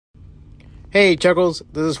Hey, Chuckles.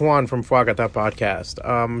 This is Juan from Fuagata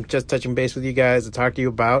Podcast. Just touching base with you guys to talk to you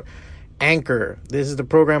about Anchor. This is the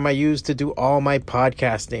program I use to do all my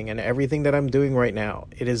podcasting and everything that I'm doing right now.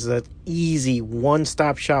 It is an easy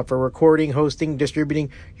one-stop shop for recording, hosting,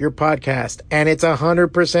 distributing your podcast, and it's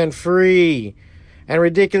 100% free and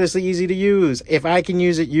ridiculously easy to use. If I can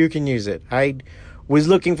use it, you can use it. I was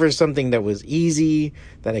looking for something that was easy,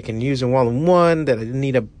 that I can use in one-on-one, that I didn't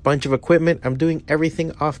need a bunch of equipment. I'm doing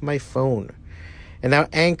everything off my phone. And now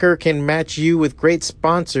Anchor can match you with great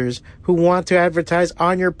sponsors who want to advertise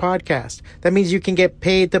on your podcast. That means you can get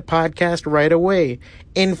paid to podcast right away.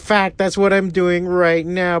 In fact, that's what I'm doing right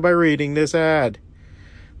now by reading this ad.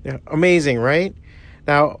 Yeah, amazing, right?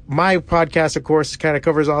 Now, my podcast, of course, kind of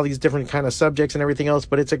covers all these different kind of subjects and everything else,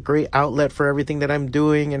 but it's a great outlet for everything that I'm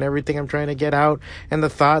doing and everything I'm trying to get out and the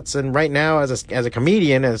thoughts. And right now, as a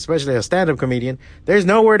comedian, and especially a stand-up comedian, there's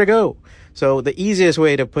nowhere to go. So the easiest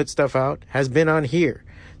way to put stuff out has been on here,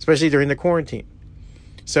 especially during the quarantine.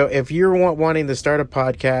 So if you're wanting to start a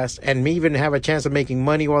podcast and even have a chance of making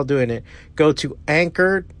money while doing it, go to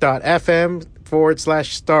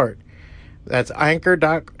anchor.fm/start. That's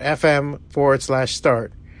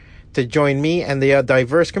anchor.fm/start to join me and the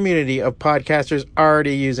diverse community of podcasters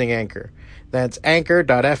already using Anchor. That's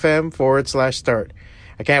anchor.fm/start.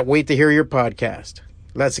 I can't wait to hear your podcast.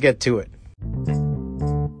 Let's get to it.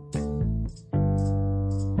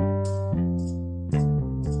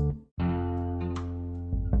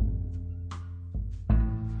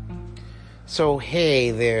 So, hey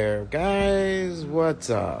there, guys. What's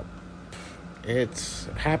up? It's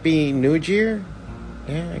Happy New Year.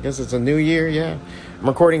 Yeah, I guess it's a new year. Yeah. I'm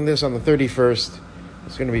recording this on the 31st.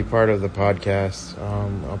 It's going to be part of the podcast.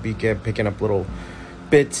 I'll be picking up little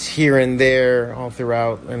bits here and there all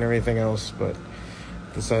throughout and everything else, but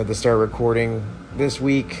decided to start recording this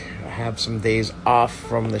week. I have some days off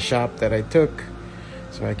from the shop that I took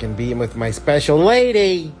so I can be with my special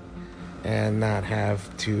lady and not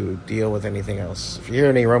have to deal with anything else. If you hear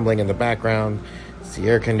any rumbling in the background, it's the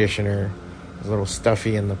air conditioner. It's a little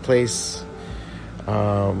stuffy in the place.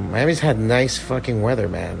 Miami's had nice fucking weather,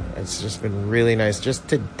 man. It's just been really nice. Just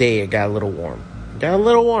today it got a little warm.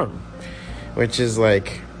 Which is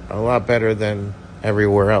like a lot better than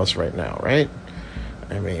everywhere else right now, right?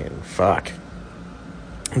 I mean, fuck.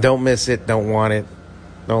 Don't miss it, don't want it,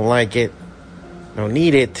 don't like it, don't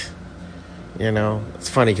need it. You know, it's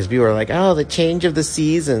funny because people are like, oh, the change of the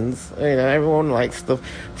seasons. You know, everyone likes the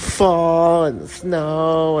fall and the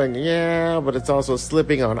snow and yeah, but it's also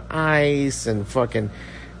slipping on ice and fucking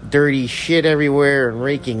dirty shit everywhere and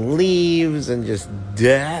raking leaves and just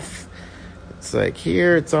death. It's like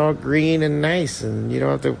here, it's all green and nice and you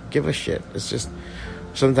don't have to give a shit. It's just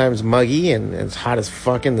sometimes muggy and it's hot as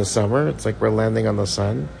fuck in the summer. It's like we're landing on the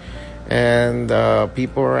sun. And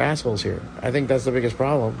people are assholes here. I think that's the biggest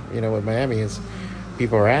problem, you know, with Miami is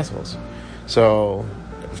people are assholes. So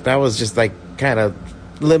if that was just like kind of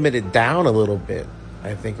limited down a little bit,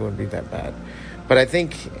 I think it wouldn't be that bad. But I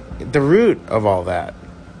think the root of all that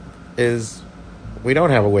is we don't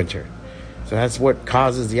have a winter. So that's what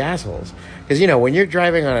causes the assholes. Because, you know, when you're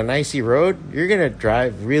driving on an icy road, you're going to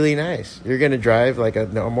drive really nice. You're going to drive like a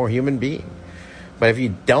normal human being. But if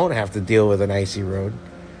you don't have to deal with an icy road,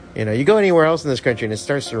 you know, you go anywhere else in this country and it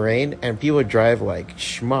starts to rain and people drive like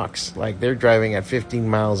schmucks. Like they're driving at 15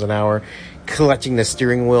 miles an hour, clutching the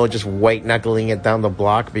steering wheel, just white knuckling it down the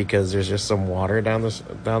block because there's just some water down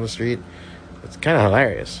the street. It's kind of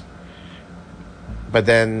hilarious. But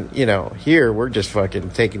then, you know, here we're just fucking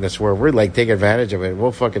taking the swerve. We're like taking advantage of it.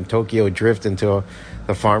 We'll fucking Tokyo drift into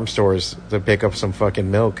the farm stores to pick up some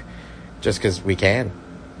fucking milk just because we can.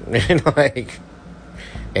 Like,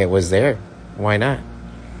 it was there. Why not?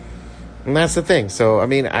 And that's the thing. So, I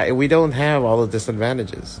mean, we don't have all the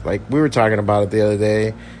disadvantages. Like, we were talking about it the other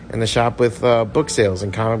day in the shop with book sales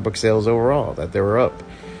and comic book sales overall, that they were up.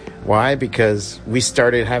 Why? Because we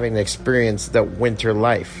started having to experience the winter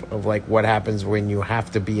life of, like, what happens when you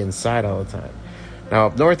have to be inside all the time. Now,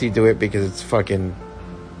 up north, you do it because it's fucking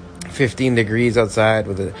 15 degrees outside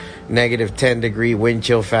with a negative 10-degree wind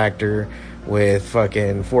chill factor with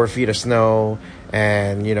fucking 4 feet of snow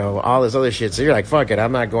and, you know, all this other shit. So you're like, fuck it,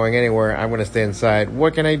 I'm not going anywhere. I'm going to stay inside.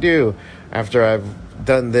 What can I do after I've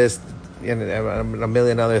done this and a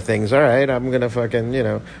million other things? All right, I'm going to fucking, you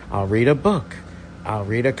know, I'll read a book. I'll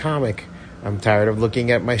read a comic. I'm tired of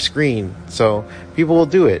looking at my screen. So people will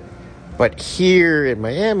do it. But here in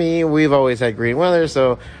Miami, we've always had green weather,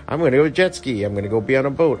 so I'm going to go jet ski. I'm going to go be on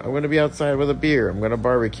a boat. I'm going to be outside with a beer. I'm going to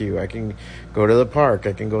barbecue. I can go to the park.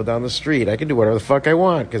 I can go down the street. I can do whatever the fuck I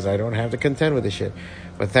want because I don't have to contend with this shit.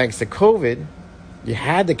 But thanks to COVID, you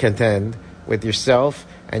had to contend with yourself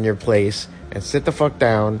and your place and sit the fuck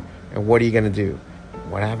down. And what are you going to do?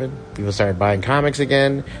 What happened? People started buying comics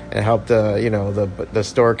again. It helped the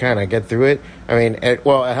store kind of get through it. I mean, it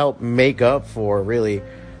helped make up for really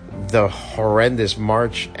the horrendous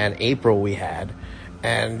March and April we had.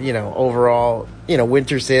 And, overall,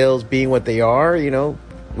 winter sales being what they are,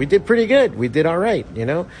 we did pretty good. We did all right,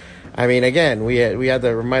 I mean, again, we had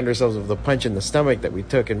to remind ourselves of the punch in the stomach that we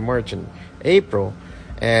took in March and April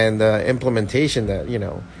and the implementation that,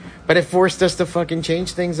 but it forced us to fucking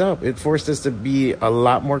change things up. It forced us to be a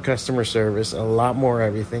lot more customer service, a lot more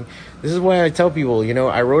everything. This is why I tell people,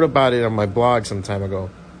 I wrote about it on my blog some time ago.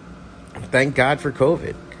 Thank God for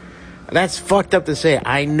COVID. That's fucked up to say.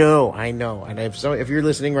 I know. And if you're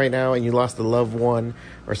listening right now and you lost a loved one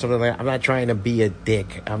or something like that, I'm not trying to be a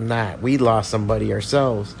dick. I'm not. We lost somebody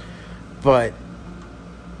ourselves. But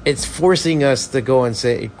it's forcing us to go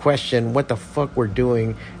and question what the fuck we're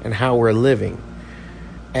doing and how we're living.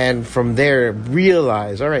 And from there,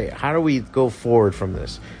 realize, all right, how do we go forward from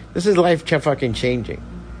this? This is life fucking changing.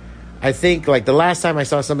 I think, like, the last time I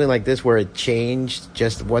saw something like this where it changed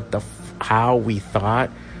just how we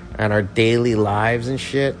thought and our daily lives and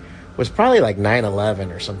shit was probably like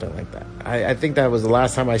 9/11 or something like that. I think that was the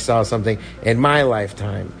last time I saw something in my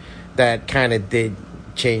lifetime that kind of did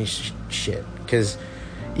change shit. Because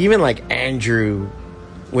even like Andrew,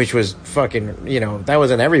 which was fucking, that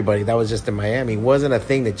wasn't everybody. That was just in Miami. Wasn't a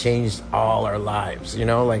thing that changed all our lives,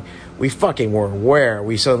 Like, we fucking were aware.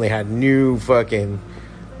 We suddenly had new fucking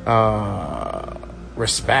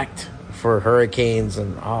respect for hurricanes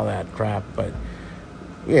and all that crap. But,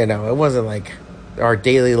 it wasn't like our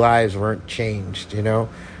daily lives weren't changed,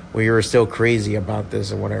 We were still crazy about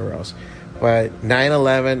this and whatever else. But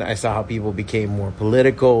 9/11, I saw how people became more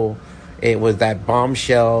political. It was that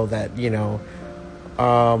bombshell that,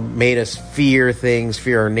 made us fear things,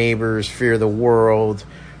 fear our neighbors, fear the world.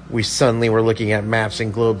 We suddenly were looking at maps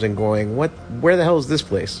and globes and going, where the hell is this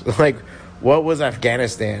place? Like, what was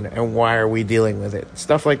Afghanistan and why are we dealing with it?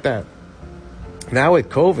 Stuff like that. Now with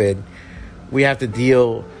COVID, we have to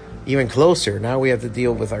deal even closer. Now we have to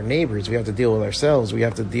deal with our neighbors. We have to deal with ourselves. We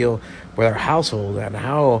have to deal with our household and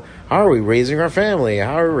how are we raising our family?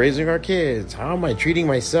 How are we raising our kids? How am I treating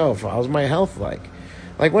myself? How's my health like?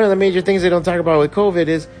 Like, one of the major things they don't talk about with COVID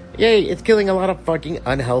is, it's killing a lot of fucking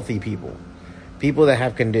unhealthy people. People that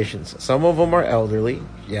have conditions. Some of them are elderly,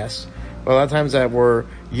 yes. But a lot of times that were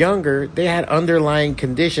younger, they had underlying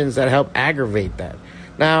conditions that help aggravate that.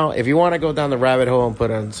 Now, if you want to go down the rabbit hole and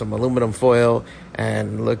put on some aluminum foil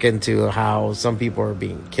and look into how some people are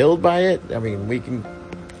being killed by it, I mean, we can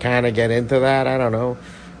kind of get into that. I don't know.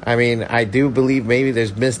 I mean, I do believe maybe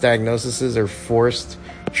there's misdiagnoses or forced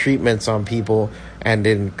treatments on people and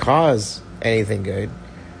didn't cause anything good.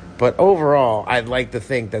 But overall, I'd like to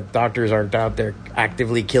think that doctors aren't out there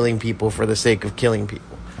actively killing people for the sake of killing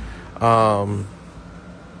people.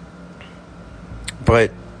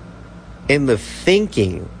 But in the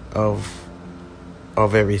thinking of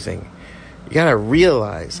everything, you gotta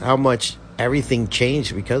realize how much everything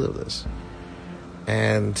changed because of this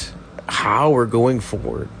and how we're going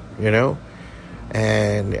forward,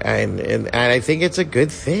 and I think it's a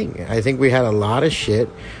good thing. I think we had a lot of shit.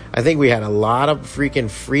 I think we had a lot of freaking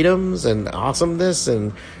freedoms and awesomeness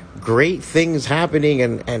and great things happening,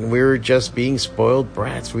 and we were just being spoiled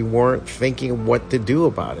brats. We weren't thinking what to do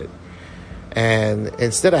about it. And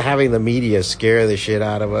instead of having the media scare the shit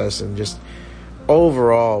out of us and just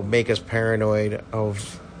overall make us paranoid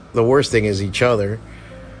of the worst thing is each other,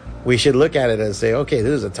 we should look at it and say, okay,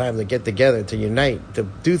 this is a time to get together, to unite, to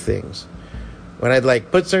do things. When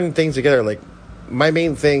I'd put certain things together, my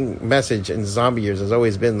main message in zombie years has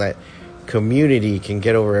always been that community can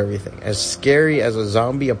get over everything. As scary as a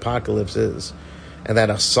zombie apocalypse is, and that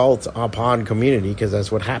assault upon community, because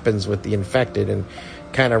that's what happens with the infected and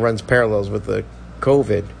kind of runs parallels with the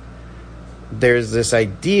COVID, there's this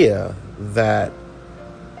idea that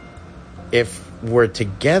if we're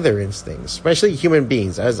together in things, especially human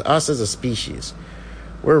beings, as us as a species,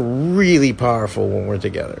 we're really powerful when we're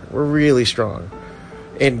together. We're really strong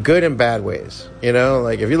in good and bad ways.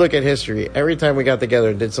 If you look at history, every time we got together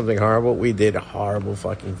and did something horrible, we did horrible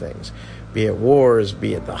fucking things. Be it wars,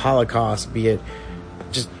 be it the Holocaust, be it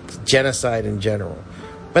just genocide in general.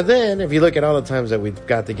 But then, if you look at all the times that we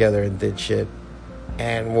got together and did shit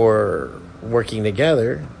and were working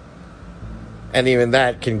together, and even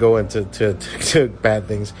that can go into to bad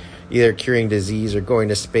things, either curing disease or going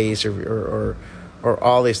to space or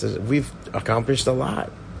all these things. We've accomplished a lot.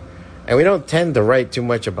 And we don't tend to write too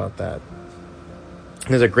much about that.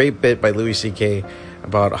 There's a great bit by Louis C.K.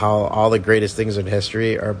 about how all the greatest things in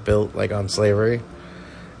history are built on slavery.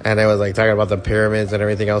 And I was like talking about the pyramids and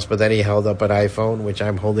everything else, but then he held up an iPhone, which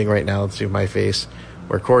I'm holding right now to my face,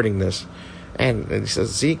 recording this. And he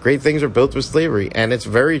says, see, great things are built with slavery. And it's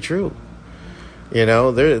very true. You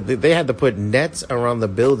know, they had to put nets around the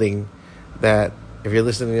building that, if you're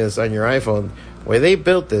listening to this on your iPhone, where they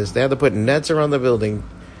built this, they had to put nets around the building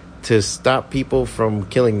to stop people from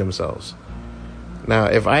killing themselves. Now,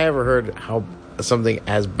 if I ever heard how something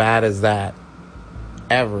as bad as that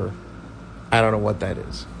ever, I don't know what that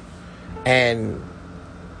is. And,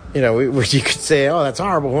 you know, you could say, oh, that's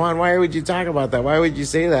horrible, Juan. Why would you talk about that? Why would you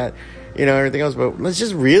say that? You know, everything else. But let's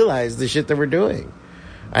just realize the shit that we're doing.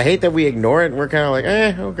 I hate that we ignore it and we're kind of like,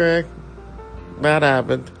 okay, that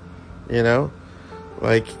happened. You know?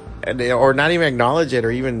 Like, or not even acknowledge it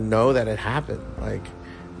or even know that it happened. Like,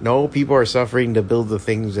 no, people are suffering to build the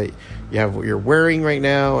things that you're wearing right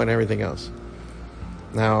now and everything else.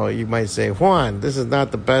 Now, you might say, Juan, this is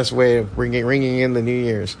not the best way of ringing in the New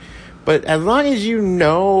Year's. But as long as you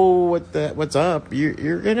know what's up,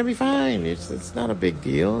 you're going to be fine. It's not a big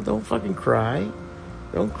deal. Don't fucking cry.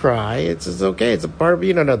 Don't cry. It's okay. It's a part of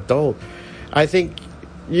being an adult. I think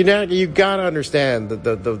you got to understand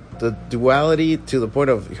the duality to the point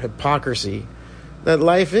of hypocrisy that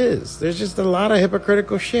life is. There's just a lot of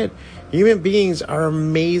hypocritical shit. Human beings are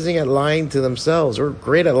amazing at lying to themselves. We're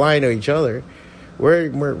great at lying to each other.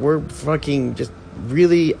 We're fucking just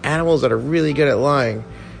really animals that are really good at lying.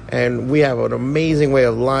 And we have an amazing way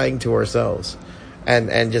of lying to ourselves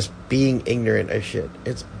and just being ignorant of shit.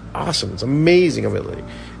 It's awesome. It's amazing ability.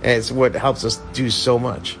 And it's what helps us do so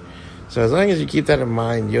much. So as long as you keep that in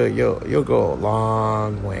mind, you'll go a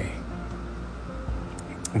long way.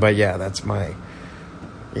 But yeah, that's my,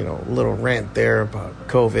 little rant there about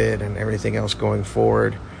COVID and everything else going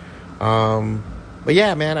forward. But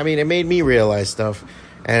yeah, man, I mean, it made me realize stuff.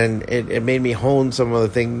 And it made me hone some of the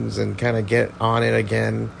things and kind of get on it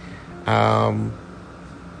again.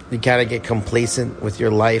 You kind of get complacent with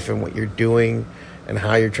your life and what you're doing and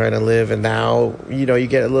how you're trying to live. And now, you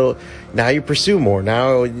get now you pursue more.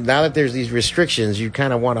 Now that there's these restrictions, you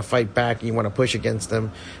kind of want to fight back and you want to push against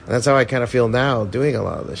them. And that's how I kind of feel now doing a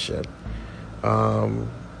lot of this shit.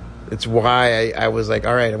 It's why I was like,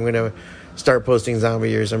 all right, I'm going to start posting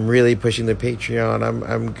Zombie Years. I'm really pushing the Patreon.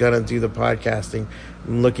 I'm going to do the podcasting.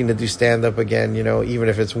 I'm looking to do stand-up again, even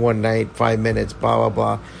if it's one night, 5 minutes, blah, blah,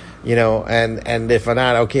 blah, and if I'm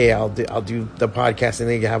not, okay, I'll do the podcast and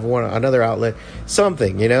then have another outlet,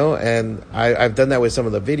 something, and I've done that with some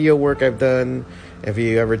of the video work I've done. If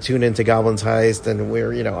you ever tune into Goblin's Heist, and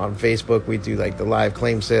we're, on Facebook, we do like the live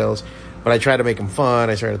claim sales, but I try to make them fun.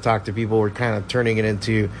 I try to talk to people. We're kind of turning it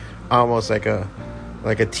into almost like a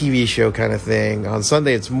TV show kind of thing. On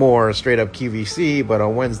Sunday, it's more straight up QVC, but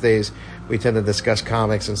on Wednesdays, we tend to discuss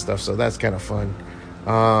comics and stuff, so that's kind of fun.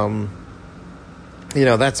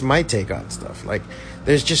 That's my take on stuff. Like,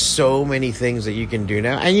 there's just so many things that you can do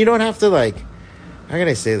now, and you don't have to, how can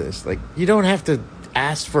I say this? Like, you don't have to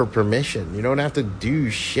ask for permission. You don't have to do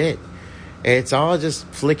shit. It's all just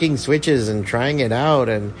flicking switches and trying it out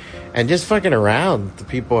and just fucking around. The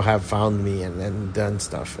people have found me and done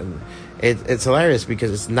stuff, and it's hilarious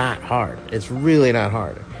because it's not hard. It's really not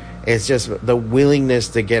hard. It's just the willingness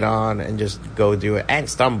to get on and just go do it and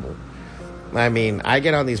stumble. I mean, I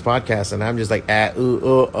get on these podcasts and I'm just like, I don't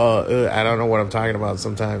know what I'm talking about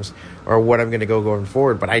sometimes or what I'm going to go going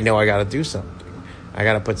forward, but I know I got to do something. I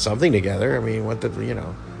got to put something together. I mean,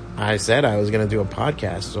 I said I was going to do a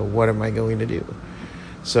podcast, so what am I going to do?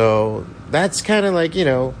 So that's kind of like,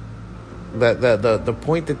 the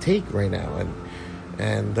point to take right now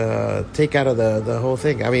and take out of the whole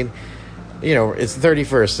thing. I mean, it's the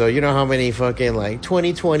 31st, so you know how many fucking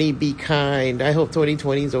 2020 be kind. I hope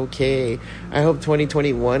 2020 is okay. I hope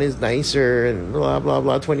 2021 is nicer and blah, blah,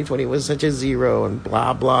 blah. 2020 was such a zero and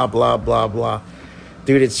blah, blah, blah, blah, blah.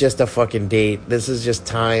 Dude, it's just a fucking date. This is just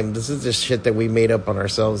time. This is just shit that we made up on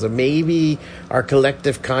ourselves. And maybe our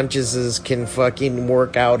collective consciousness can fucking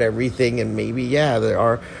work out everything. And maybe,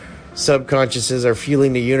 our subconsciouses are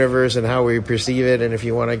feeling the universe and how we perceive it. And if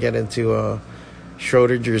you want to get into a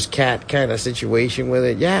Schrodinger's cat kind of situation with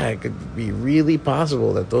it, it could be really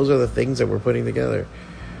possible that those are the things that we're putting together.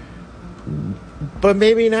 But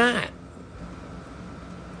maybe not.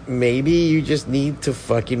 Maybe you just need to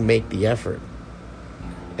fucking make the effort.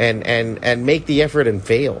 And make the effort and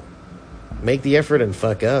fail. Make the effort and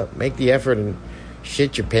fuck up. Make the effort and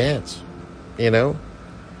shit your pants.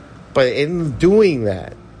 But in doing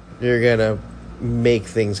that, you're gonna make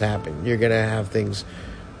things happen. You're gonna have things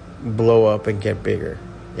blow up and get bigger.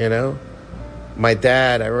 I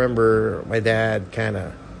remember my dad kind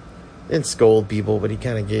of didn't scold people, but he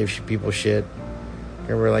kind of gave people shit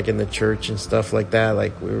And we're like in the church and stuff like that.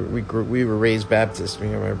 Like we were raised Baptist,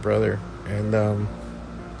 me and my brother, and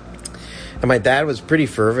my dad was pretty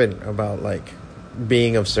fervent about like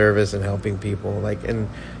being of service and helping people. Like, and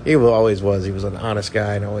he always was. He was an honest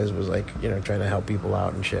guy and always was like, you know, trying to help people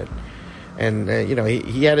out and shit. And you know,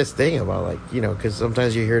 he had his thing about like, you know, because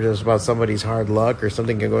sometimes you hear this about somebody's hard luck or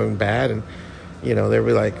something going bad, and you know, they'll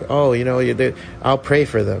be like, oh, you know, I'll pray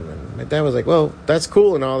for them. And my dad was like, well, that's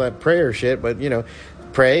cool and all that prayer shit, but you know,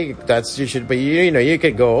 pray, that's you should, but you know, you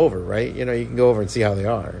could go over, right? You know, you can go over and see how they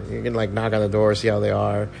are. You can like knock on the door, see how they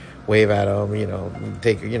are, wave at them, you know,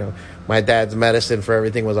 take, you know, my dad's medicine for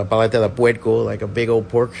everything was a paleta de puerco, like a big old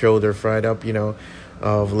pork shoulder fried up, you know,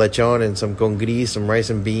 of lechon and some con gris, some rice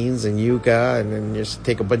and beans and yuca, and then just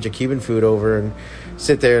take a bunch of Cuban food over and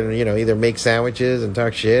sit there and, you know, either make sandwiches and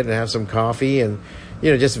talk shit and have some coffee and,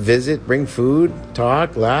 you know, just visit, bring food,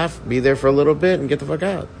 talk, laugh, be there for a little bit and get the fuck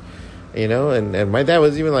out. You know, and my dad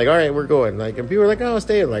was even like, all right, we're going. Like, and people were like, oh,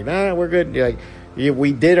 stay. Like, nah, we're good. Like,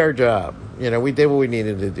 we did our job. You know, we did what we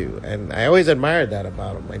needed to do. And I always admired that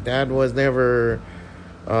about him. My dad was never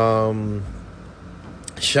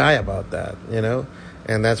shy about that, you know.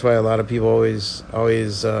 And that's why a lot of people always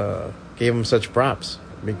gave him such props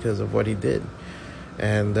because of what he did.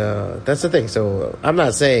 And that's the thing. So I'm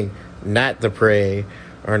not saying not to pray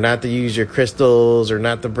or not to use your crystals, or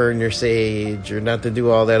not to burn your sage, or not to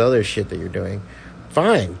do all that other shit that you're doing.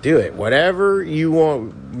 Fine, do it. Whatever you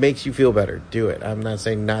want makes you feel better, do it. I'm not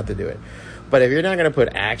saying not to do it. But if you're not going to put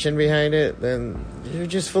action behind it, then you're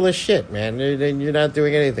just full of shit, man. Then you're not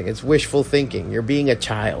doing anything. It's wishful thinking. You're being a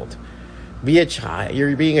child. Be a child.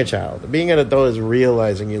 You're being a child. Being an adult is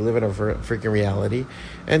realizing you live in a freaking reality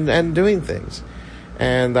and doing things.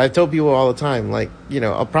 And I tell people all the time, like, you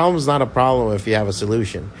know, a problem is not a problem if you have a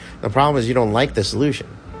solution. The problem is you don't like the solution.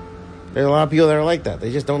 There are a lot of people that are like that.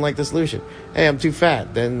 They just don't like the solution. Hey, I'm too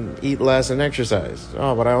fat. Then eat less and exercise.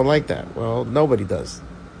 Oh, but I don't like that. Well, nobody does.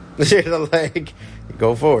 Like,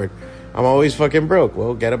 go forward. I'm always fucking broke.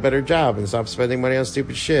 Well, get a better job and stop spending money on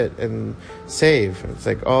stupid shit and save. It's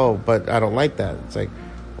like, oh, but I don't like that. It's like,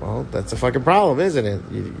 well, that's a fucking problem, isn't it?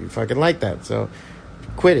 You fucking like that. So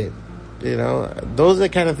quit it. You know, those are the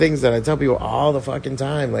kind of things that I tell people all the fucking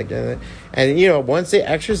time. Like, and you know, once they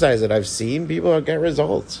exercise it, I've seen people get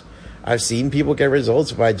results. I've seen people get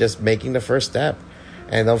results by just making the first step,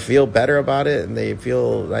 and they'll feel better about it, and they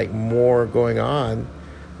feel like more going on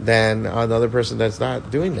than another person that's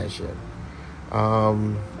not doing that shit.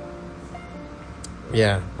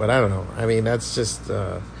 Yeah, but I don't know. I mean, that's just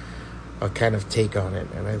a kind of take on it.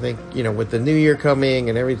 And I think, you know, with the new year coming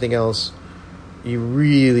and everything else, you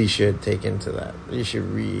really should take into that. You should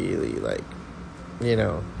really, like, you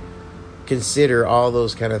know, consider all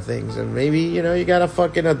those kind of things. And maybe, you know, you gotta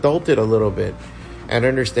fucking adult it a little bit and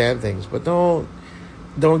understand things. But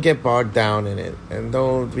don't get bogged down in it. And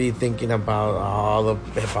don't be thinking about all the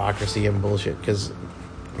hypocrisy and bullshit. Because,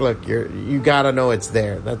 look, you gotta know it's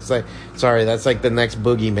there. That's like the next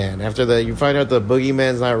boogeyman. After you find out the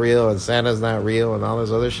boogeyman's not real and Santa's not real and all this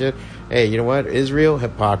other shit. Hey, you know what is real?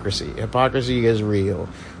 Hypocrisy. Hypocrisy is real.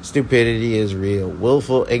 Stupidity is real.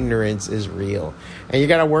 Willful ignorance is real. And you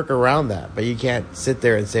gotta work around that. But you can't sit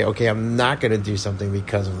there and say, okay, I'm not gonna do something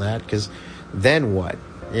because of that. Because then what?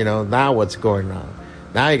 You know, now what's going on?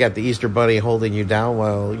 Now you got the Easter Bunny holding you down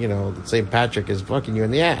while, you know, St. Patrick is fucking you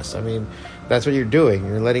in the ass. I mean, that's what you're doing.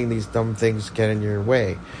 You're letting these dumb things get in your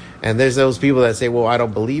way. And there's those people that say, well, I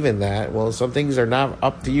don't believe in that. Well, some things are not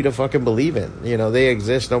up to you to fucking believe in. You know, they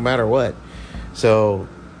exist no matter what. So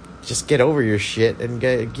just get over your shit and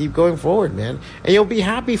keep going forward, man. And you'll be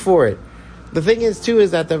happy for it. The thing is, too,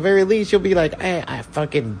 is that at the very least, you'll be like, hey, I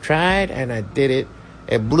fucking tried and I did it.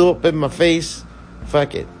 It blew up in my face.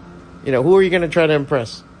 Fuck it. You know, who are you going to try to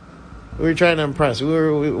impress? Who are you trying to impress?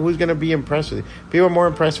 Who's going to be impressed with you? People are more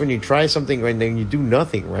impressed when you try something and then you do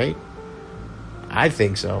nothing, right? I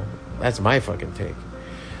think so. That's my fucking take.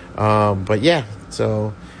 But yeah,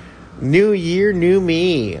 so new year, new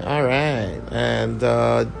me. All right. And,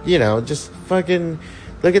 you know, just fucking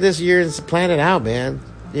look at this year and plan it out, man.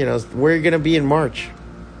 You know, where are you going to be in March?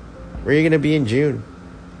 Where are you going to be in June?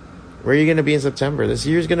 Where are you going to be in September? This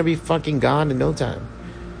year's going to be fucking gone in no time.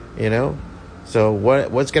 You know? So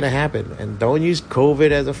what's going to happen? And don't use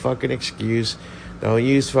COVID as a fucking excuse. Don't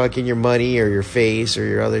use fucking your money or your face or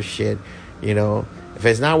your other shit. You know, if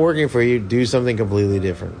it's not working for you, do something completely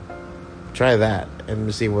different. Try that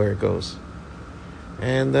and see where it goes.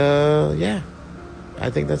 And, yeah, I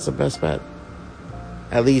think that's the best bet.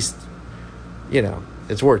 At least, you know,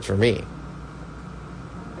 it's worked for me.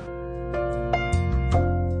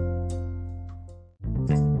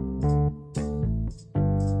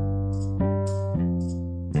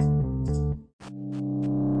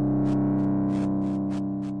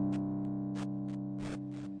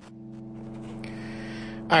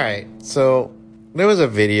 All right, so there was a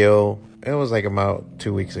video. It was like about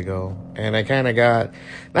 2 weeks ago, and I kind of got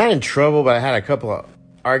not in trouble, but I had a couple of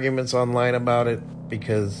arguments online about it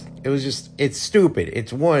because it's stupid.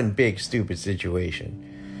 It's one big stupid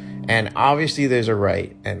situation, and obviously there's a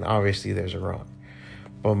right, and obviously there's a wrong.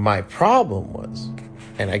 But my problem was,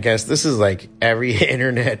 and I guess this is like every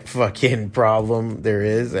internet fucking problem there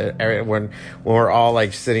is, when we're all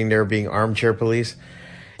like sitting there being armchair police,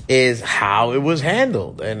 is how it was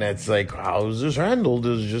handled. And it's like, how is this handled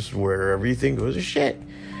is just where everything goes to shit.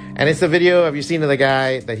 And it's the video, have you seen the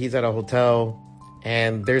guy that he's at a hotel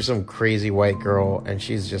and there's some crazy white girl and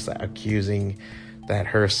she's just accusing that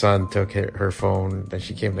her son took her phone, that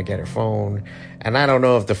she came to get her phone. And I don't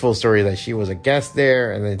know if the full story that she was a guest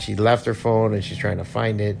there and then she left her phone and she's trying to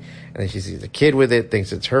find it. And then she sees a kid with it,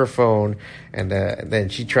 thinks it's her phone. And then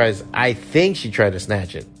I think she tried to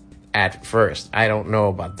snatch it at first. I don't know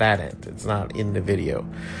about that end. It's not in the video.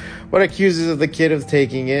 But accuses the kid of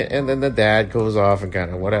taking it, and then the dad goes off and kind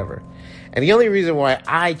of whatever. And the only reason why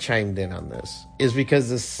I chimed in on this is because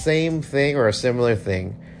the same thing or a similar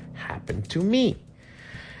thing happened to me.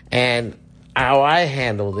 And how I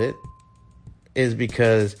handled it is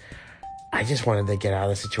because I just wanted to get out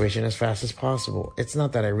of the situation as fast as possible. It's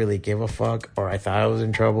not that I really give a fuck or I thought I was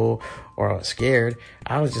in trouble or I was scared.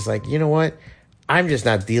 I was just like, you know what? I'm just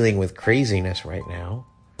not dealing with craziness right now.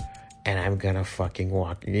 And I'm going to fucking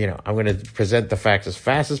walk, I'm going to present the facts as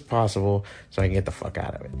fast as possible so I can get the fuck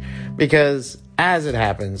out of it. Because as it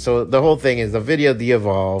happens, so the whole thing is the video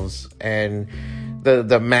de-evolves and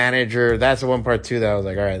the manager, that's the one part too that I was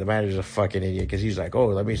like, all right, the manager's a fucking idiot because he's like, oh,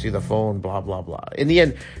 let me see the phone, blah, blah, blah. In the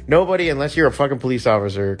end, nobody, unless you're a fucking police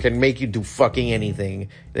officer, can make you do fucking anything.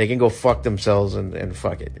 They can go fuck themselves and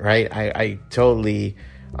fuck it, right? I totally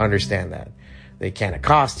understand that. They can't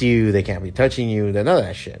accost you. They can't be touching you. None of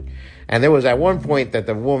that shit. And there was at one point that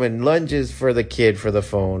the woman lunges for the kid for the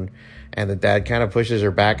phone, and the dad kind of pushes her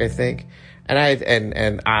back, I think.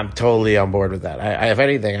 And I'm totally on board with that. If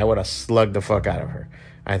anything, I would have slugged the fuck out of her.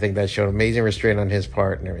 I think that showed amazing restraint on his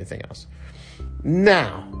part and everything else.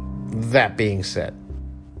 Now, that being said,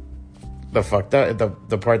 the part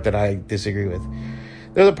that I disagree with.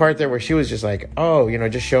 There's a part there where she was just like, oh,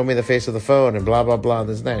 just show me the face of the phone and blah, blah, blah,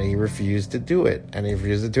 this and that. And he refused to do it. And he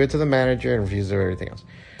refused to do it to the manager and refused to do everything else.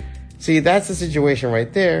 See, that's the situation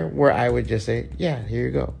right there where I would just say, yeah, here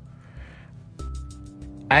you go.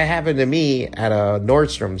 I happened to me at a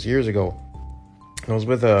Nordstrom's years ago. I was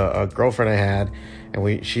with a girlfriend I had,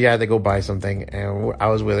 and she had to go buy something, and I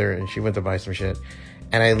was with her, and she went to buy some shit.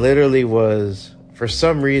 And I literally was, for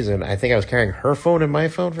some reason, I think I was carrying her phone and my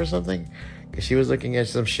phone for something. Because she was looking at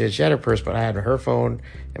some shit. She had her purse, but I had her phone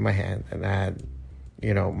in my hand. And I had,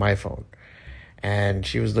 my phone. And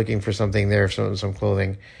she was looking for something there, some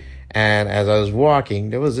clothing. And as I was walking,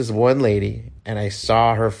 there was this one lady. And I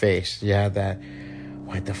saw her face. She had that,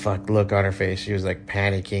 what the fuck look on her face. She was like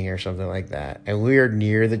panicking or something like that. And we were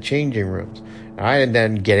near the changing rooms. Now, I didn't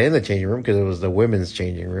then get in the changing room because it was the women's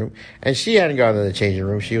changing room. And she hadn't gone to the changing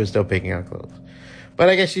room. She was still picking out clothes. But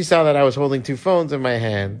I guess she saw that I was holding two phones in my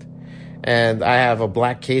hand. And I have a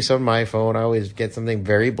black case on my phone. I always get something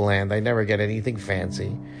very bland. I never get anything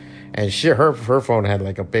fancy. And her phone had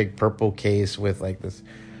like a big purple case with like this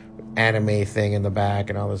anime thing in the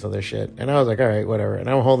back and all this other shit. And I was like, all right, whatever. And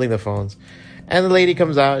I'm holding the phones. And the lady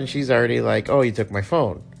comes out and she's already like, oh, you took my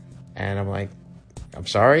phone. And I'm like, I'm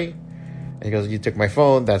sorry? And he goes, you took my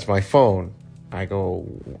phone. That's my phone. I go,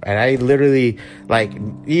 and I literally like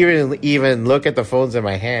even look at the phones in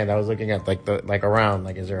my hand. I was looking at like around,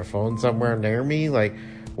 like, is there a phone somewhere near me? Like,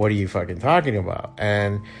 what are you fucking talking about?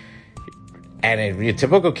 And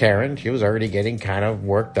typical Karen, she was already getting kind of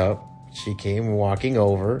worked up. She came walking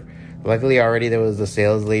over. Luckily, already there was the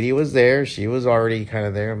sales lady was there. She was already kind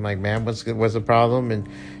of there. I'm like, ma'am, what's the problem? And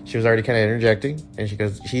she was already kind of interjecting. And she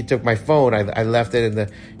goes, he took my phone. I left it in the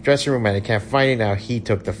dressing room and I can't find it now. He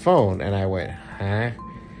took the phone. And I went, huh?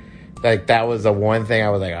 Like, that was the one thing I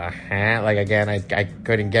was like, huh? Like, again, I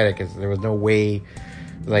couldn't get it because there was no way,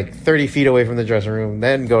 like 30 feet away from the dressing room,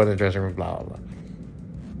 then go in the dressing room, blah, blah, blah.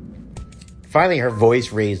 Finally, her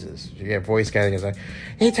voice raises. Her voice kind of goes like,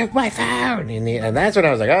 he took my phone. And that's when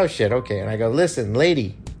I was like, oh, shit, okay. And I go, listen,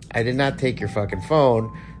 lady, I did not take your fucking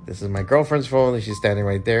phone. This is my girlfriend's phone, and she's standing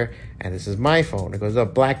right there. And this is my phone. It goes, a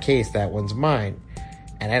black case, that one's mine.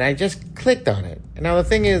 And then I just clicked on it. And now the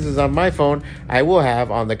thing is on my phone, I will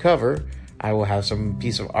have on the cover, I will have some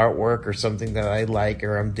piece of artwork or something that I like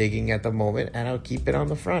or I'm digging at the moment, and I'll keep it on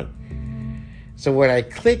the front. So when I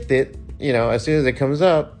clicked it, as soon as it comes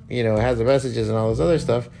up, it has the messages and all this other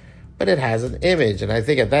stuff. but it has an image. And I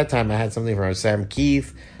think at that time I had something from Sam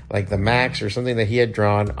Keith, like the Max or something that he had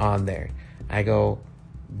drawn on there. I go,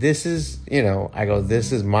 this is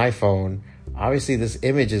my phone. Obviously this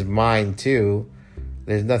image is mine too.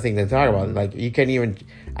 There's nothing to talk about. Like,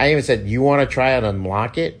 I even said, you want to try and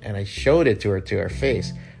unlock it? And I showed it to her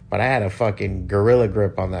face. But I had a fucking gorilla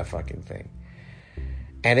grip on that fucking thing.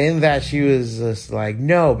 And in that, she was just like,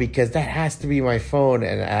 no, because that has to be my phone.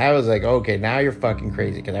 And I was like, okay, now you're fucking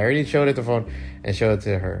crazy. Because I already showed it to the phone and showed it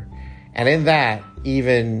to her. And in that,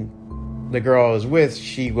 even the girl I was with,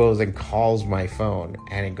 she goes and calls my phone.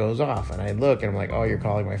 And it goes off. And I look and I'm like, oh, you're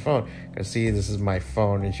calling my phone. Because see, this is my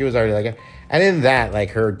phone. And she was already like, and in that,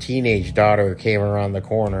 like, her teenage daughter came around the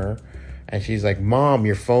corner. And she's like, Mom,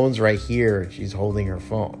 your phone's right here. And she's holding her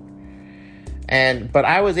phone. But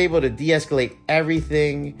I was able to de-escalate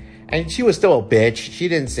everything. And she was still a bitch. She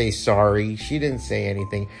didn't say sorry. She didn't say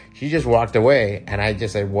anything. She just walked away. And I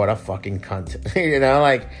just said, what a fucking cunt.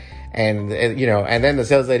 And then the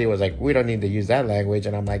sales lady was like, we don't need to use that language.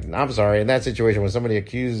 And I'm like, I'm sorry. In that situation, when somebody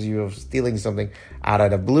accuses you of stealing something out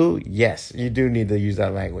of the blue, yes, you do need to use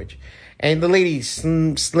that language. And the lady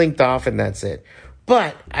slinked off and that's it.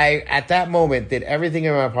 But I, at that moment, did everything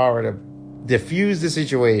in my power to diffuse the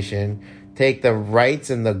situation, take the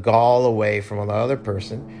rights and the gall away from the other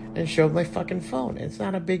person, and showed my fucking phone. It's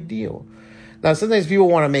not a big deal. Now, sometimes people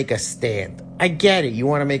want to make a stand. I get it. You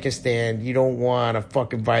want to make a stand. You don't want to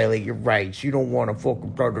fucking violate your rights. You don't want to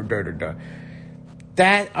fucking da-da-da-da-da.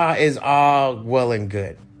 That is all well and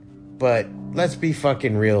good. But let's be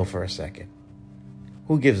fucking real for a second.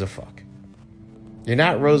 Who gives a fuck? You're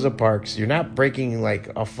not Rosa Parks. You're not breaking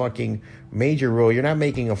like a fucking major rule. You're not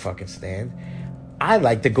making a fucking stand. I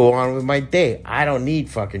like to go on with my day. I don't need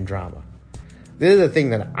fucking drama. This is the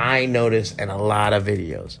thing that I notice in a lot of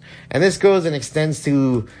videos. And this goes and extends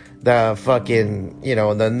to the fucking,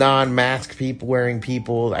 the non-mask people wearing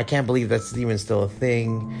people. I can't believe that's even still a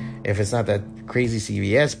thing. If it's not that crazy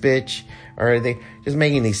CVS bitch or they just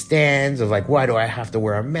making these stands of like, why do I have to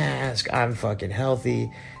wear a mask? I'm fucking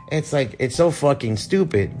healthy. It's like, it's so fucking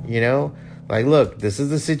stupid, Like, look, this is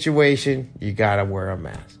the situation. You gotta wear a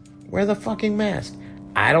mask. Wear the fucking mask.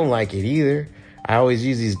 I don't like it either. I always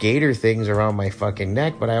use these gator things around my fucking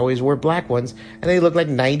neck, but I always wear black ones, and they look like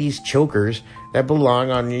 90s chokers that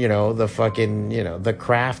belong on, the fucking, the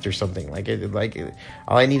Craft or something.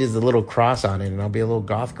 All I need is the little cross on it, and I'll be a little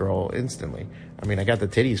goth girl instantly. I mean, I got the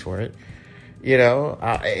titties for it.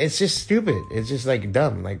 It's just stupid. It's just like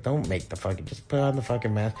dumb. Like, don't make the fucking, just put on the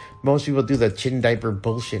fucking mask. Most people do the chin diaper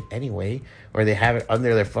bullshit anyway, or they have it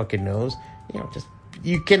under their fucking nose.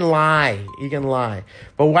 You can lie.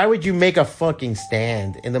 But why would you make a fucking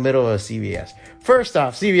stand in the middle of a CVS? First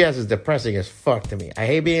off, CVS is depressing as fuck to me. I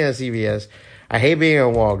hate being at CVS. I hate being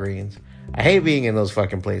at Walgreens. I hate being in those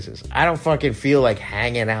fucking places. I don't fucking feel like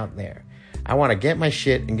hanging out there. I want to get my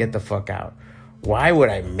shit and get the fuck out. Why would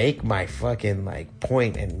I make my fucking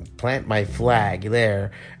point and plant my flag there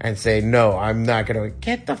and say, no, I'm not going to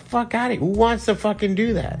get the fuck out of here? Who wants to fucking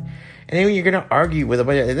do that? And then when you're going to argue with a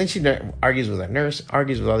bunch of, and then she argues with a nurse,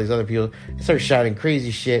 argues with all these other people, and starts shouting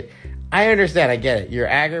crazy shit. I understand. I get it. You're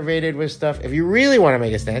aggravated with stuff. If you really want to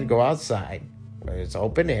make a stand, go outside where it's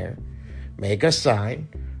open air, make a sign,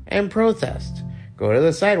 and protest. Go to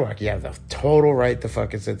the sidewalk. You have the total right to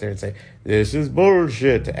fucking sit there and say, this is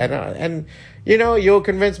bullshit. And you'll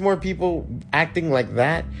convince more people acting like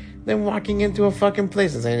that than walking into a fucking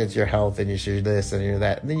place and saying it's your health and you should this and you're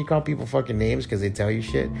that. And then you call people fucking names because they tell you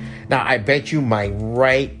shit. Now, I bet you my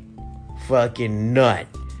right fucking nut,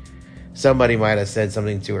 somebody might have said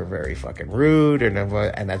something to her very fucking rude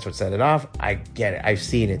and that's what set it off. I get it. I've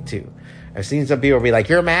seen it too. I've seen some people be like,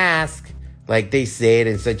 your mask. Like, they say it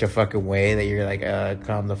in such a fucking way that you're like,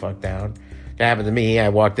 calm the fuck down. That happened to me. I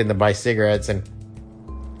walked in to buy cigarettes and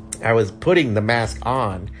I was putting the mask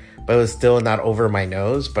on, but it was still not over my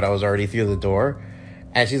nose, but I was already through the door.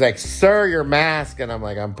 And she's like, sir, your mask. And I'm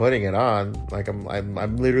like, I'm putting it on. Like,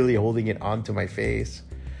 I'm literally holding it onto my face.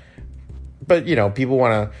 But, people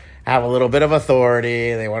want to have a little bit of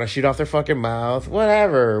authority. They want to shoot off their fucking mouth.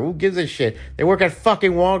 Whatever. Who gives a shit? They work at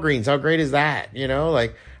fucking Walgreens. How great is that?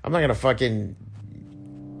 I'm not going to fucking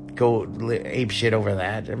go ape shit over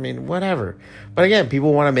that. I mean, whatever. But again,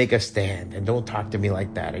 people want to make a stand and don't talk to me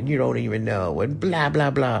like that. And you don't even know and blah, blah,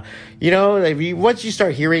 blah. Once you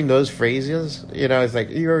start hearing those phrases, it's like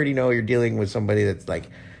you already know you're dealing with somebody that's like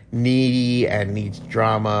needy and needs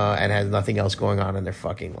drama and has nothing else going on in their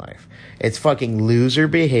fucking life. It's fucking loser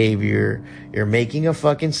behavior. You're making a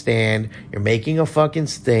fucking stand. You're making a fucking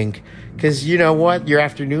stink. Because you know what? Your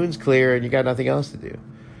afternoon's clear and you got nothing else to do.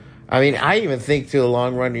 I mean, I even think to the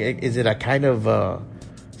long run, is it a kind of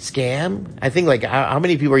scam. I think like how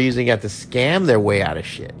many people are using it to scam their way out of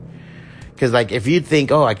shit? Because like if you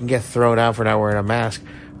think, oh, I can get thrown out for not wearing a mask,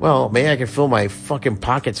 well, maybe I can fill my fucking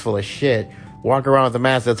pockets full of shit, walk around with a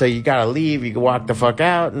mask. They'll tell you gotta leave. You can walk the fuck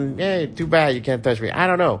out, and hey, too bad you can't touch me. I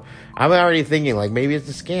don't know. I'm already thinking like maybe it's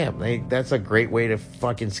a scam. Like, that's a great way to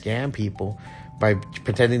fucking scam people by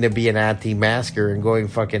pretending to be an anti-masker and going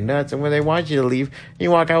fucking nuts. And when they want you to leave, you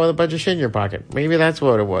walk out with a bunch of shit in your pocket. Maybe that's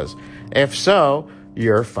what it was. If so,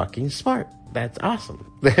 you're fucking smart. That's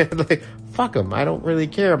awesome. Like, fuck them. I don't really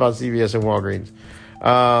care about CVS and Walgreens.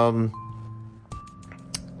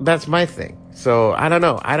 That's my thing. So I don't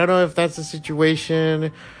know. I don't know if that's the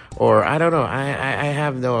situation, or I don't know. I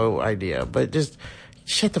have no idea. But just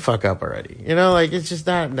shut the fuck up already. You know, like, it's just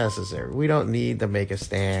not necessary. We don't need to make a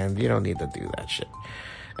stand. You don't need to do that shit.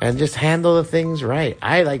 And just handle the things right.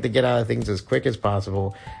 I like to get out of things as quick as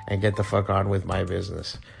possible and get the fuck on with my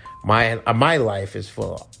business. My life is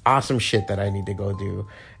full of awesome shit that I need to go do,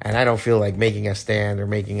 and I don't feel like making a stand or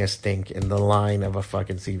making a stink in the line of a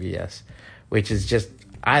fucking CVS, which is just,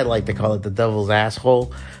 I like to call it the devil's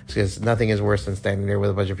asshole, because nothing is worse than standing there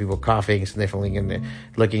with a bunch of people coughing, sniffling, and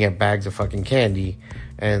looking at bags of fucking candy,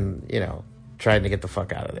 and, you know, trying to get the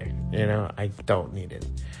fuck out of there. You know, I don't need it.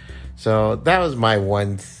 So that was my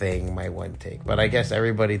one thing, my one take. But I guess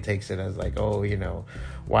everybody takes it as like, oh, you know,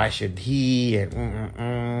 why should he?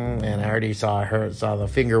 And I already saw the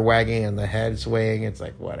finger wagging and the head swaying. It's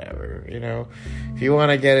like, whatever, you know. If you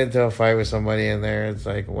want to get into a fight with somebody in there, it's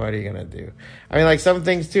like, what are you gonna do? I mean, like, some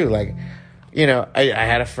things too, like, you know, I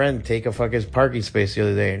had a friend take a fucking parking space the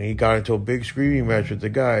other day, and he got into a big screaming match with the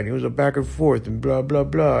guy, and he was a back and forth and blah, blah,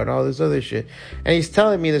 blah, and all this other shit. And he's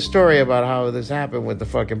telling me the story about how this happened with the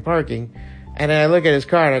fucking parking. And then I look at his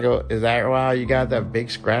car, and I go, is that why you got that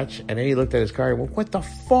big scratch? And then he looked at his car and went, what the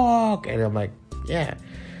fuck? And I'm like, yeah.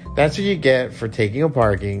 That's what you get for taking a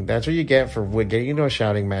parking. That's what you get for getting into a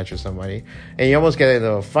shouting match with somebody. And you almost get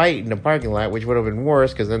into a fight in the parking lot, which would have been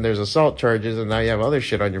worse, because then there's assault charges, and now you have other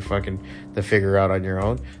shit on your fucking to figure out on your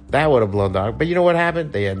own. That would have blown out. But you know what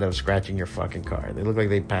happened? They ended up scratching your fucking car. They look like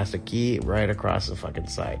they passed a key right across the fucking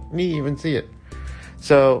side. You didn't even see it.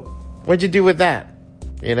 So what'd you do with that?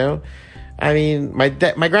 You know? I mean, my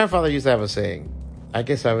grandfather used to have a saying. I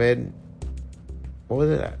guess what was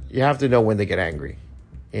it? You have to know when to get angry.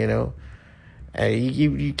 You know,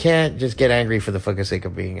 you can't just get angry for the fucking sake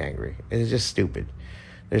of being angry. It's just stupid.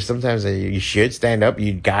 There's sometimes that you should stand up.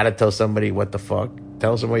 You gotta tell somebody what the fuck.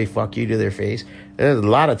 Tell somebody fuck you to their face. There's a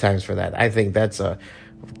lot of times for that. I think that's a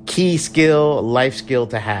key skill, life skill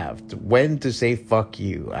to have. When to say fuck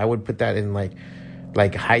you. I would put that in like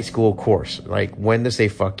high school course. Like when to say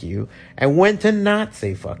fuck you and when to not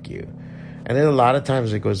say fuck you. And then a lot of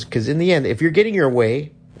times it goes, because in the end, if you're getting your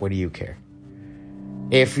way, what do you care?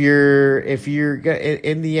 If you're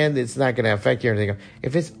in the end, it's not going to affect you or anything.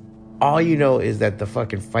 If it's all you know is that the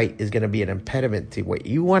fucking fight is going to be an impediment to what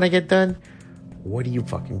you want to get done, what do you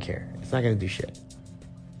fucking care? It's not going to do shit.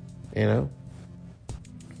 You know?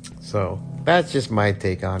 So that's just my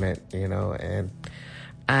take on it, you know, and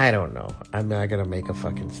I don't know. I'm not going to make a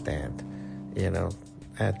fucking stand, you know.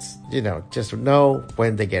 That's, you know, just know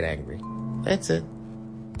when to get angry. That's it.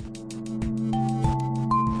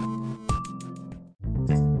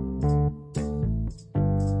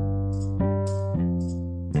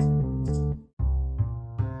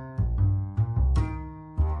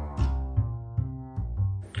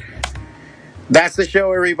 That's the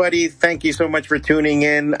show, everybody. Thank you so much for tuning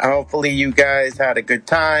in. Hopefully you guys had a good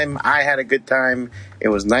time. I had a good time. It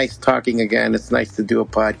was nice talking again. It's nice to do a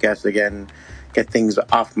podcast again, get things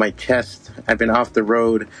off my chest. I've been off the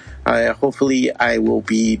road. Hopefully I will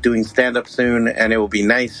be doing stand-up soon, and it will be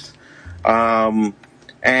nice. And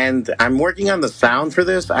I'm working on the sound for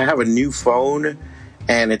this. I have a new phone,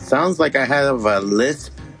 and it sounds like I have a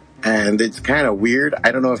lisp. And it's kind of weird.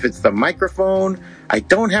 I don't know if it's the microphone. I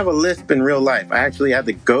don't have a lisp in real life. I actually had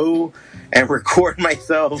to go and record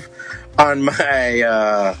myself on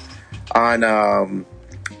my on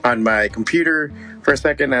my computer for a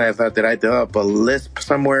second, and I thought that I developed a lisp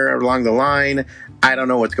somewhere along the line. I don't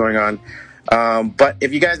know what's going on. But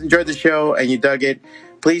if you guys enjoyed the show and you dug it,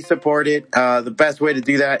 please support it. The best way to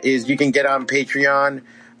do that is you can get on Patreon.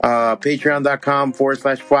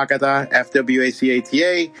 Patreon.com/Fwacata,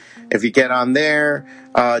 FWACATA. If you get on there,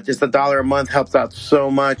 just $1 a month helps out so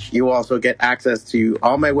much. You also get access to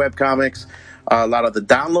all my webcomics, a lot of the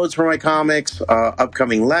downloads for my comics,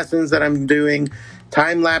 upcoming lessons that I'm doing,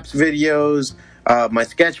 time-lapse videos, my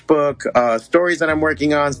sketchbook, stories that I'm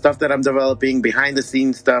working on, stuff that I'm developing,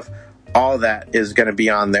 behind-the-scenes stuff, all that is going to be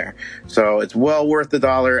on there. So it's well worth the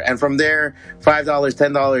dollar. And from there, $5,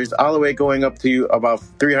 $10, all the way going up to about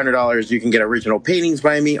 $300, you can get original paintings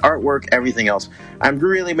by me, artwork, everything else. I'm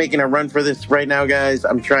really making a run for this right now, guys.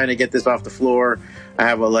 I'm trying to get this off the floor. I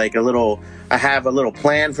have a little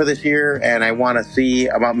plan for this year, and I want to see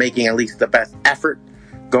about making at least the best effort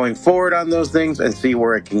going forward on those things and see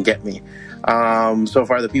where it can get me. So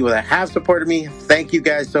far, the people that have supported me, thank you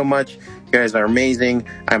guys so much. You guys are amazing.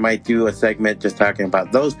 I might do a segment just talking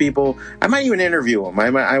about those people. I might even interview them.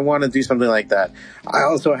 I want to do something like that. I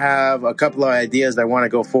also have a couple of ideas I want to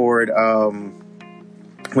go forward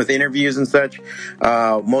with interviews and such,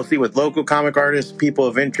 mostly with local comic artists, people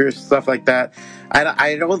of interest, stuff like that.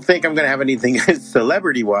 I don't think I'm going to have anything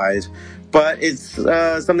celebrity-wise, but it's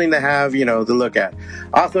something to have, to look at.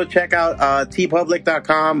 Also, check out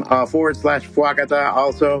tpublic.com /Fuagata.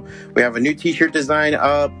 Also, we have a new t-shirt design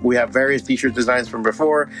up. We have various t-shirt designs from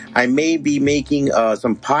before. I may be making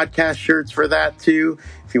some podcast shirts for that, too.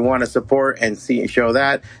 If you want to support and show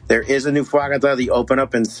that. There is a new Fuagata, the Open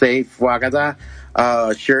Up and Say Fuagata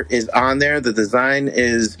shirt is on there. The design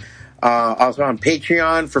is also on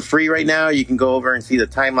Patreon for free right now. You can go over and see the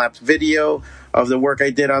time-lapse video of the work I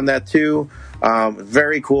did on that too.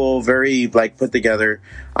 Very cool, very put together.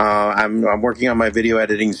 I'm working on my video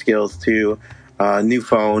editing skills too. New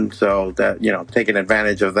phone, so that taking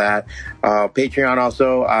advantage of that. Patreon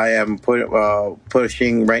also, I am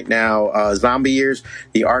pushing right now. Zombie Years,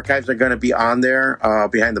 the archives are going to be on there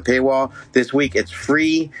behind the paywall. This week it's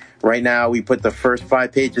free. Right now, we put the first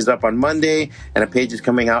 5 pages up on Monday, and a page is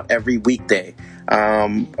coming out every weekday.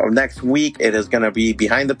 Next week, it is going to be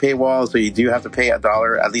behind the paywall, so you do have to pay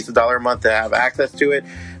 $1, at least $1 a month to have access to it.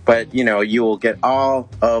 But, you will get all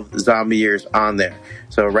of Zombie Years on there.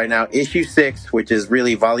 So right now, issue 6, which is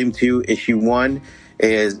really volume 2, issue 1,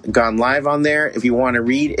 is gone live on there. If you want to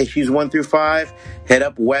read issues 1 through 5, hit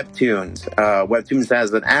up Webtoons. Webtoons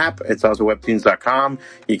has an app. It's also webtoons.com.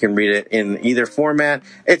 You can read it in either format.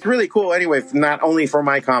 It's really cool anyway, not only for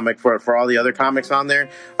my comic, for all the other comics on there.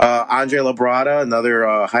 Andre Labrada, another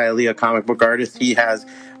Hialeah comic book artist, he has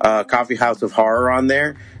Coffee House of Horror on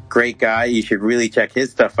there. Great guy. You should really check his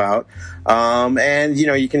stuff out. And,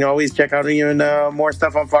 you can always check out even more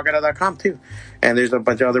stuff on Fuagata.com too. And there's a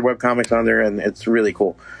bunch of other webcomics on there, and it's really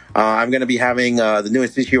cool. I'm going to be having the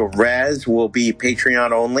newest issue of Rez will be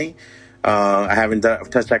Patreon only. I haven't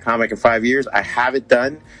touched that comic in 5 years. I have it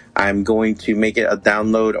done. I'm going to make it a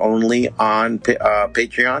download only on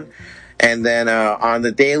Patreon. And then on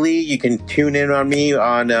the daily, you can tune in on me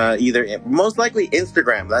on either, most likely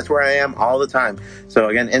Instagram. That's where I am all the time. So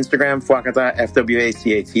again, Instagram, Fuagata,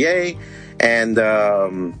 F-W-A-C-A-T-A. And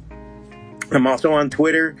I'm also on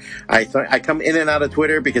Twitter. I come in and out of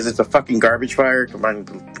Twitter because it's a fucking garbage fire. Come on,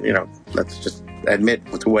 let's just admit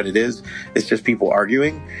to what it is. It's just people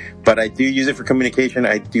arguing. But I do use it for communication.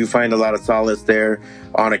 I do find a lot of solace there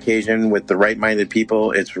on occasion with the right-minded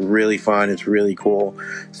people. It's really fun. It's really cool.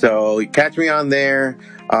 So catch me on there.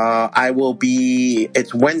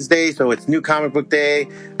 It's Wednesday, so it's New Comic Book Day.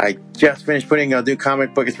 I just finished putting a new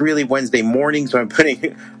comic book. It's really Wednesday morning, so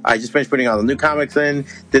I just finished putting all the new comics in,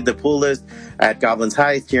 did the pull list at Goblin's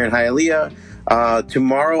Heist here in Hialeah.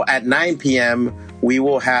 Tomorrow at 9 p.m., we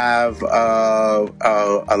will have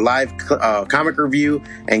a live comic review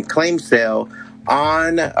and claim sale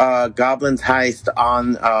on Goblin's Heist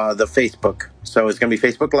on the Facebook. So it's going to be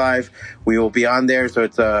Facebook Live. We will be on there. So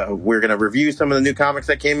we're going to review some of the new comics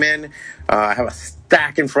that came in. I have a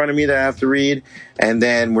stack in front of me that I have to read. And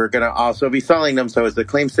then we're going to also be selling them. So it's a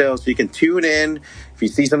claim sale. So you can tune in. If you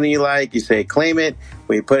see something you like, you say, claim it.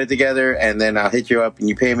 We put it together, and then I'll hit you up, and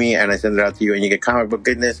you pay me, and I send it out to you, and you get comic book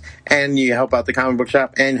goodness, and you help out the comic book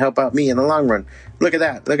shop, and help out me in the long run. Look at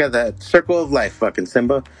that. Look at that. Circle of life, fucking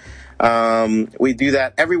Simba. We do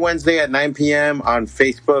that every Wednesday at 9 p.m. on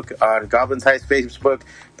Facebook, on Goblin's Heist Facebook,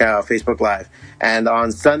 Facebook Live. And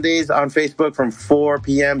on Sundays on Facebook from 4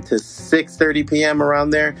 p.m. to 6:30 p.m. around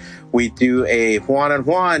there, we do a Juan on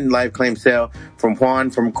Juan live claim sale from Juan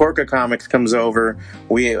from Corca Comics comes over.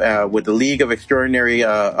 We, with the League of Extraordinary,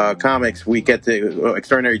 Comics, we get to,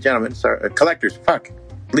 Extraordinary Gentlemen, collectors,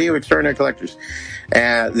 League of Extraordinary Collectors.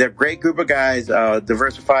 And they're a great group of guys,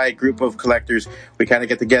 diversified group of collectors. We kind of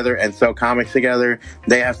get together and sell comics together.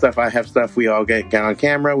 They have stuff, I have stuff. We all get on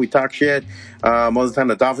camera. We talk shit. Most of the time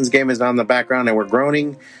the Dolphins game is on the background and we're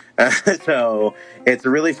groaning. So it's a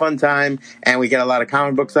really fun time, and we get a lot of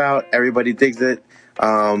comic books out. Everybody digs it.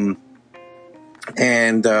 And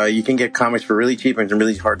you can get comics for really cheap and it's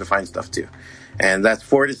really hard to find stuff too. And that's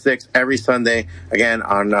 4 to 6 every Sunday, again,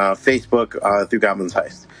 on Facebook through Goblin's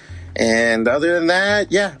Heist. And other than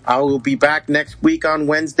that, yeah, I will be back next week on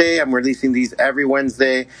Wednesday. I'm releasing these every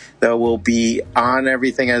Wednesday. That will be on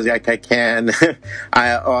everything as I can.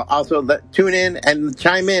 I also tune in and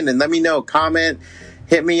chime in and let me know. Comment,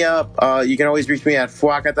 hit me up. You can always reach me at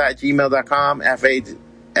fwacata@gmail.com.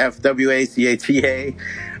 FWACHEA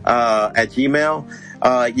at Gmail.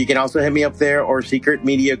 You can also hit me up there or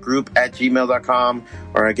secretmediagroup@gmail.com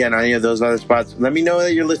or again, any of those other spots. Let me know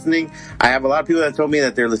that you're listening. I have a lot of people that told me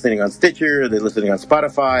that they're listening on Stitcher, they're listening on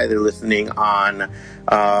Spotify, they're listening on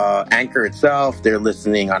Anchor itself, they're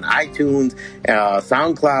listening on iTunes,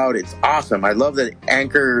 SoundCloud. It's awesome. I love that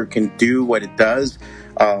Anchor can do what it does.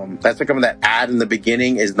 That's like that ad in the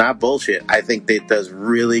beginning is not bullshit. I think it does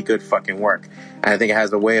really good fucking work. And I think it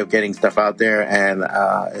has a way of getting stuff out there, and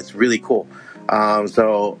it's really cool.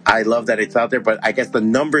 So I love that it's out there, but I guess the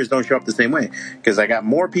numbers don't show up the same way because I got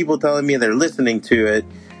more people telling me they're listening to it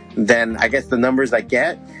than I guess the numbers I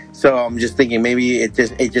get. So I'm just thinking maybe it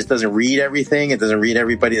just doesn't read everything. It doesn't read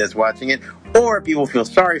everybody that's watching it, or people feel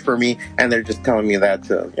sorry for me and they're just telling me that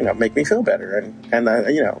to make me feel better, and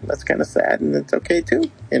that's kind of sad, and it's okay too.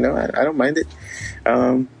 I don't mind it.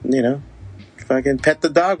 Fucking pet the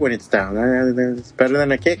dog when it's down. It's better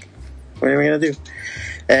than a kick. What are we gonna do?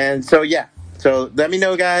 And so yeah. So let me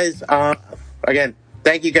know, guys. Again,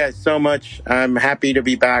 thank you guys so much. I'm happy to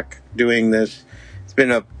be back doing this. It's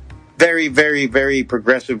been a very, very, very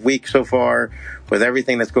progressive week so far with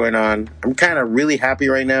everything that's going on. I'm kind of really happy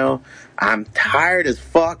right now. I'm tired as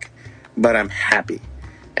fuck, but I'm happy.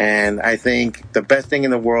 And I think the best thing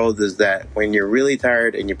in the world is that when you're really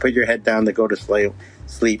tired and you put your head down to go to sleep,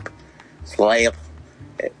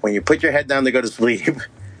 when you put your head down to go to sleep,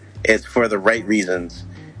 it's for the right reasons.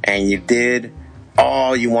 And you did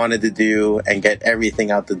all you wanted to do and get everything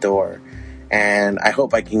out the door. And I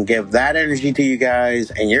hope I can give that energy to you guys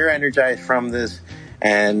and you're energized from this.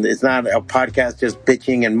 And it's not a podcast just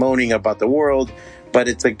bitching and moaning about the world, but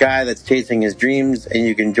it's a guy that's chasing his dreams, and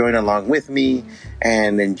you can join along with me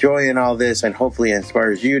and enjoying all this, and hopefully it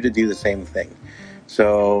inspires you to do the same thing.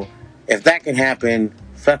 So if that can happen,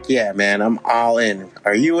 fuck yeah, man, I'm all in.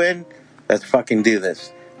 Are you in? Let's fucking do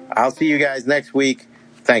this. I'll see you guys next week.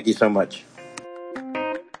 Thank you so much.